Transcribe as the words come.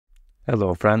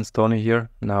Hello friends, Tony here.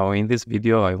 Now in this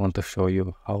video I want to show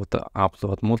you how to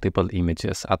upload multiple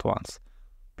images at once,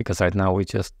 because right now we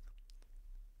just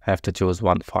have to choose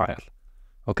one file.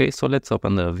 Okay, so let's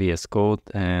open the VS Code,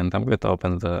 and I'm going to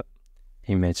open the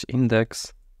image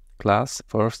index class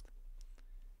first.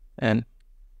 And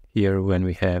here when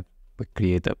we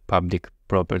create a public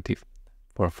property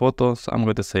for photos, I'm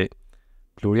going to say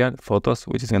plural photos,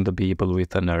 which is going to be equal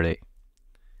with an array.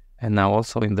 And now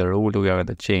also in the rule, we are going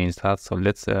to change that. So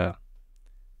let's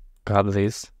cut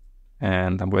this,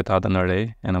 and I'm going to add an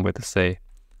array, and I'm going to say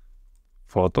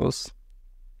photos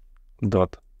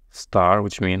dot star,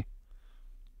 which means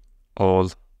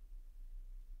all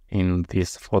in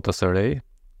this photos array.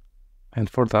 And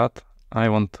for that, I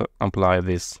want to apply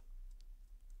this.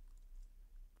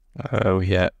 We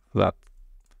have that,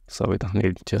 so we don't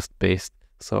need just paste.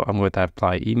 So I'm going to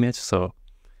apply image. So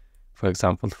for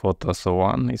example, photos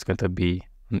 1 is going to be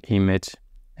an image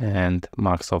and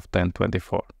max of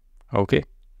 1024. Okay.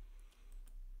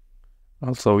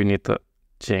 Also, we need to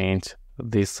change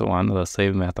this one, the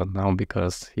save method now,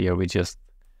 because here we just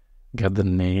get the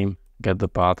name, get the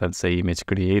path, and say image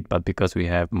create. But because we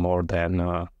have more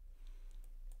than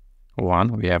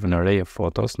one, we have an array of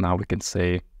photos. Now we can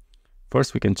say,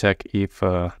 first we can check if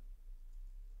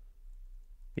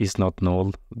is not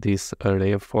null this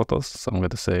array of photos. So I'm going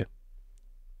to say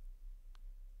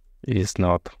is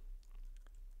not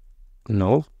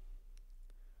null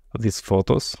these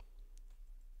photos.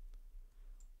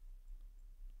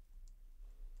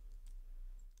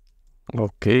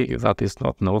 Okay, if that is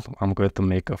not null, I'm going to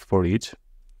make a for each.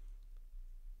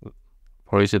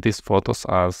 For each of these photos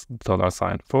as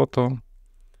 $photo.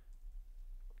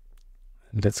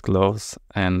 Let's close,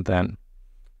 and then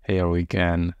here we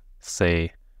can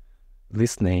say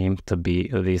this name to be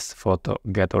this photo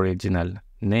get original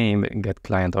name, get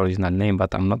client original name,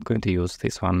 but I'm not going to use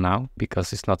this one now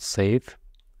because it's not saved,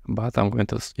 but I'm going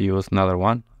to use another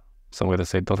one. So I'm going to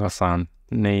say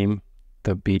 $name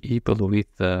to be equal with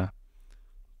the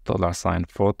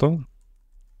 $photo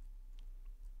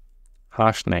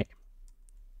hash name,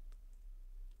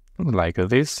 like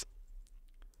this.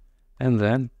 And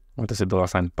then I'm going to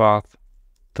say $path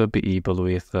to be equal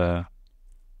with the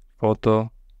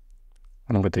photo,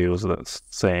 and I'm going to use the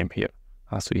same here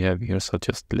as we have here. So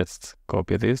just let's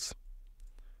copy this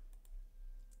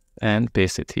and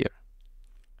paste it here.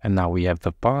 And now we have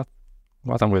the path.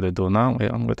 What I'm going to do now,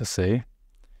 I'm going to say,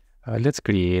 let's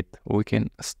create, we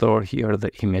can store here the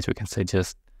image. We can say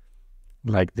just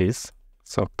like this.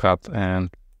 So cut and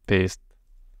paste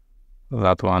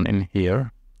that one in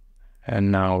here.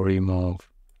 And now remove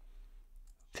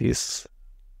this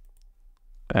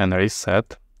and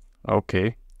reset.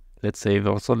 Okay, let's save.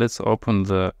 Also, let's open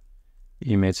the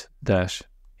image dash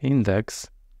index,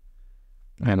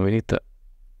 and we need to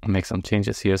make some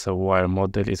changes here. So wire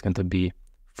model is going to be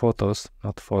photos,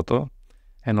 not photo.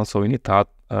 And also we need to add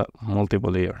a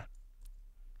multiple here.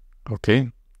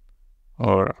 Okay,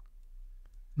 or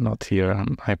not here,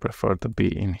 I prefer to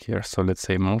be in here. So let's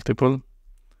say multiple.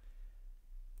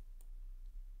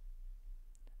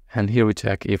 And here we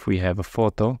check if we have a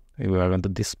photo. We are going to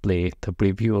display to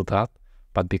preview that.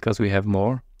 But because we have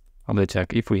more, I'm going to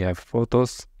check if we have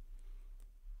photos.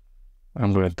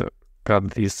 I'm going to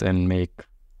cut this and make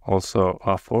also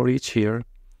a for each here.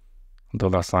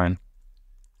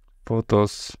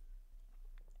 $photos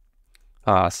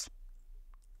as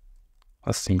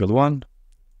a single one,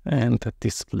 and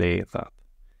display that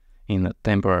in a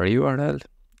temporary URL.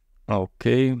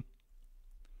 Okay.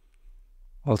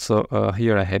 Also,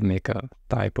 here I had make a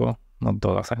typo, not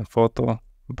 $photo,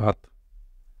 but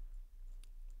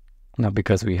now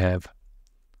because we have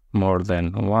more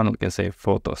than one, we can say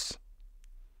photos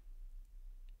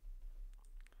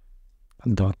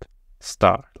dot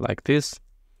star like this.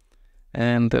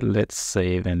 And let's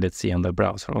save, and let's see on the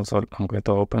browser. Also, I'm going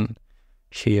to open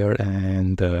here,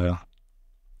 and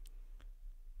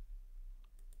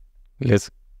let's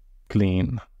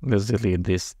delete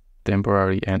this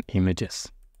temporary and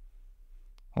images.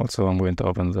 Also, I'm going to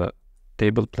open the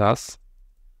table plus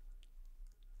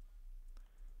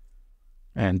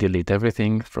and delete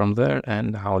everything from there.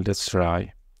 And now let's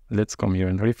try. Let's come here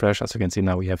and refresh. As you can see,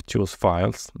 now we have choose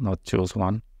files, not choose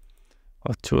one,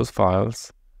 or choose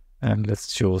files. And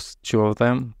let's choose 2 of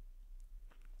them.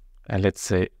 And let's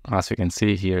say, as you can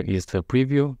see, here is the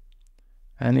preview.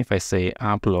 And if I say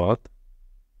upload,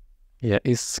 yeah,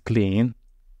 it's clean.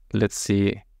 Let's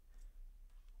see.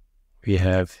 We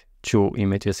have 2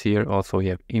 images here. Also, we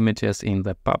have images in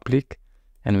the public,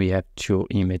 and we have 2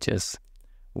 images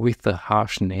with the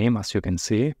hash name, as you can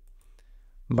see.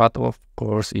 But of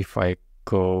course, if I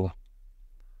go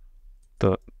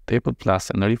to table plus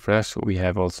and refresh, we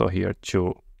have also here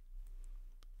 2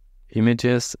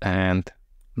 images, and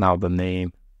now the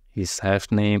name is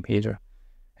hash name here,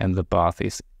 and the path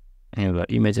is in the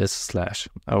images slash.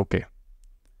 Okay,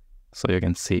 so you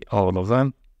can see all of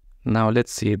them. Now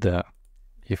let's see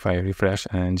if I refresh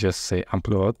and just say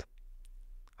upload,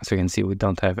 as you can see we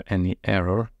don't have any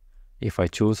error. If I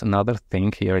choose another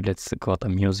thing here, let's go to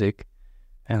music,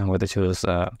 and I'm going to choose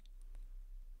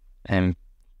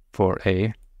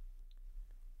M4A,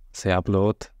 say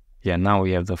upload. Yeah, now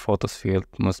we have the photos field,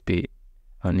 must be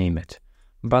an image,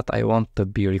 but I want to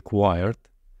be required.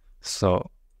 So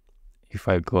if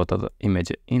I go to the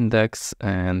image index,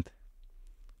 and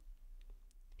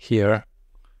here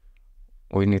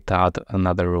we need to add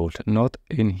another rule, not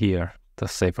in here, to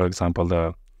say for example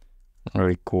the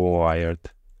required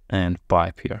and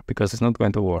pipe here, because it's not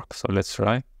going to work. So let's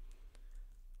try,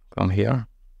 come here,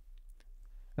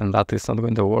 and that is not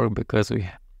going to work because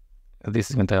this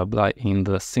is going to apply in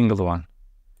the single one,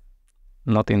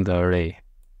 not in the array.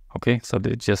 Okay, so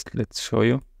let's show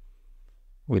you.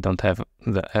 We don't have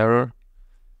the error,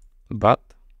 but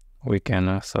we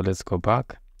can, so let's go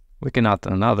back. We can add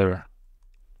another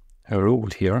rule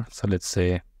here. So let's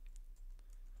say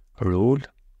rule,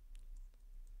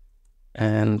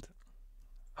 and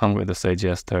I'm going to say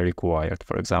just required,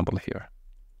 for example, here,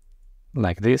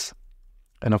 like this.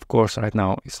 And of course, right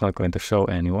now it's not going to show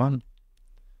anyone.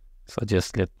 So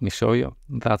just let me show you.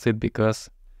 That's it, because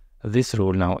this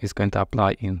rule now is going to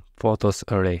apply in photos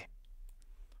array,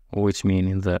 which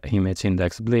means in the image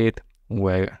index bleed,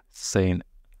 we're saying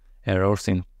errors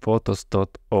in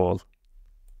photos.all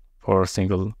for a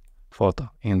single photo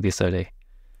in this array.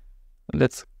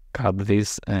 Let's cut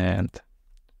this and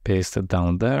paste it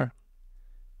down there,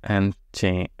 and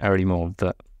remove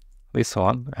this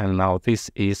one. And now this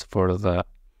is for the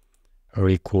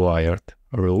required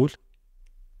rule,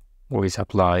 which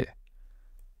apply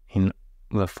in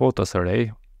the photos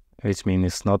array, which means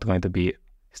it's not going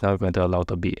to allow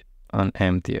to be an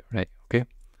empty array. Okay,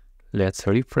 let's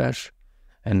refresh,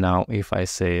 and now if I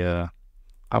say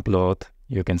upload,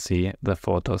 you can see the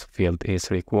photos field is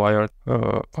required.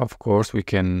 Of course we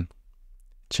can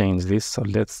change this, so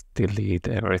let's delete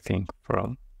everything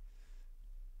from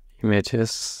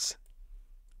images,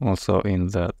 also in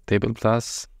the table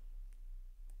plus,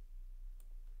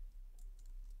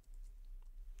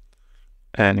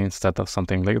 and instead of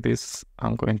something like this,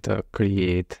 I'm going to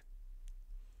create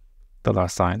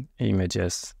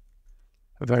 $images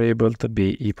variable to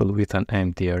be equal with an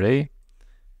empty array,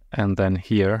 and then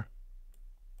here,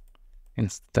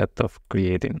 instead of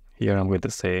creating here, I'm going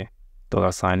to say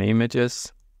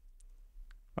 $images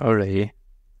array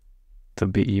to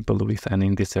be equal with, and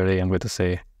in this array I'm going to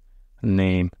say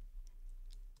name,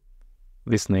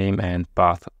 this name, and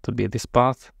path to be this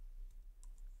path.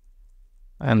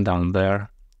 And down there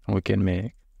we can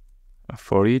make a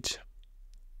for each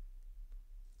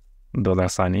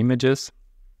 $images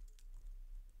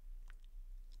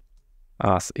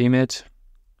as image,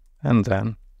 and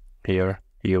then here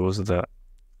use the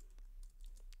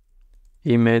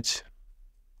image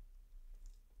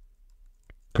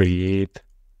create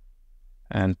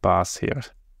and pass here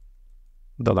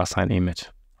 $image,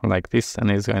 like this,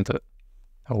 and it's going to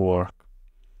work.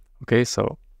 Okay,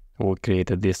 so we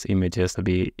created these images to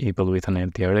be equal with an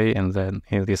empty array, and then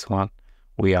in this one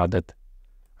we added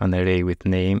an array with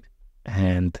name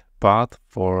and path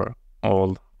for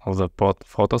all of the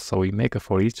photos. So we make a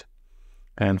for each,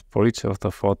 and for each of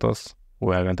the photos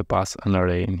we are going to pass an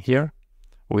array in here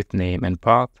with name and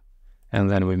path, and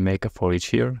then we make a for each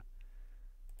here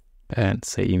and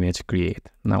say image create.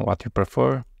 Now what you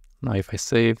prefer. Now if I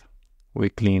save, we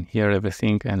clean here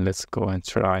everything, and let's go and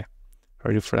try.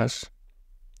 Refresh,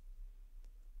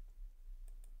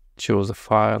 choose the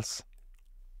files,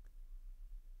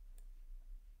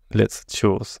 let's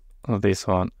choose this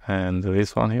one and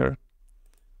this one here.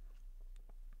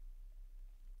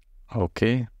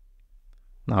 Okay,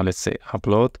 now let's say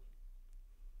upload.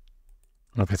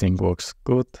 Everything works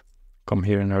good. Come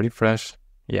here and refresh.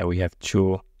 Yeah, we have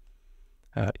 2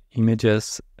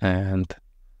 images, and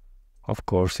of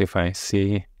course if I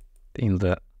see in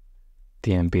the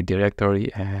TMP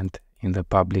directory and in the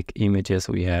public images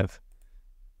we have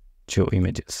 2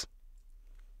 images.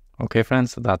 Okay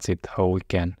friends, that's it, how we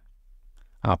can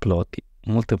upload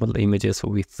multiple images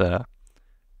with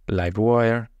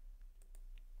Livewire.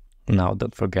 Now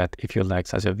don't forget, if you like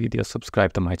such a video,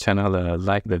 subscribe to my channel,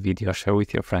 like the video, share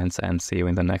with your friends, and see you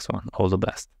in the next one. All the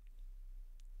best.